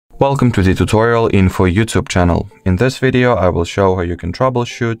Welcome to the tutorial info YouTube channel. In this video, I will show how you can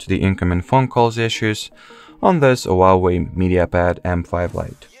troubleshoot the incoming phone calls issues on this HUAWEI MediaPad M5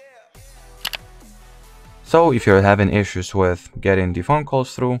 Lite. So if you're having issues with getting the phone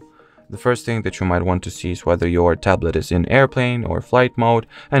calls through, the first thing that you might want to see is whether your tablet is in airplane or flight mode,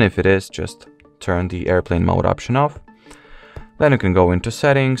 and if it is, just turn the airplane mode option off. Then you can go into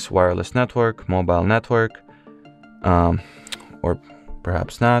settings, wireless network, mobile network, or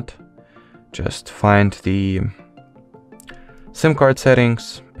perhaps not. Just find the SIM card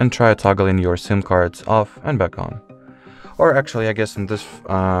settings and try toggling your SIM cards off and back on. Or actually, I guess in this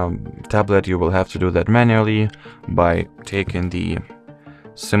tablet you will have to do that manually by taking the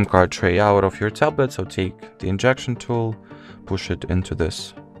SIM card tray out of your tablet. So take the injection tool, push it into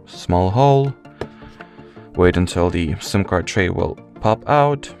this small hole, wait until the SIM card tray will pop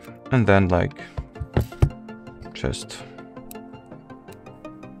out, and then just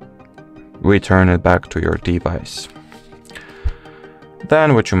return it back to your device.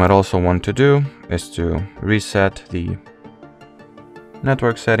 Then what you might also want to do is to reset the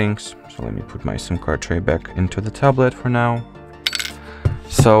network settings. So let me put my SIM card tray back into the tablet for now.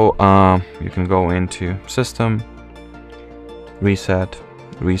 So you can go into System, Reset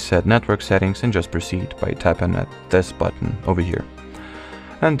Network Settings, and just proceed by tapping at this button over here.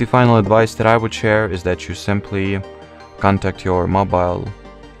 And the final advice that I would share is that you simply contact your mobile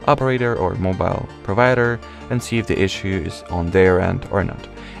operator or mobile provider and see if the issue is on their end or not.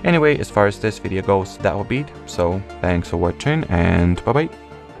 Anyway, as far as this video goes, that will be it. So thanks for watching and bye bye.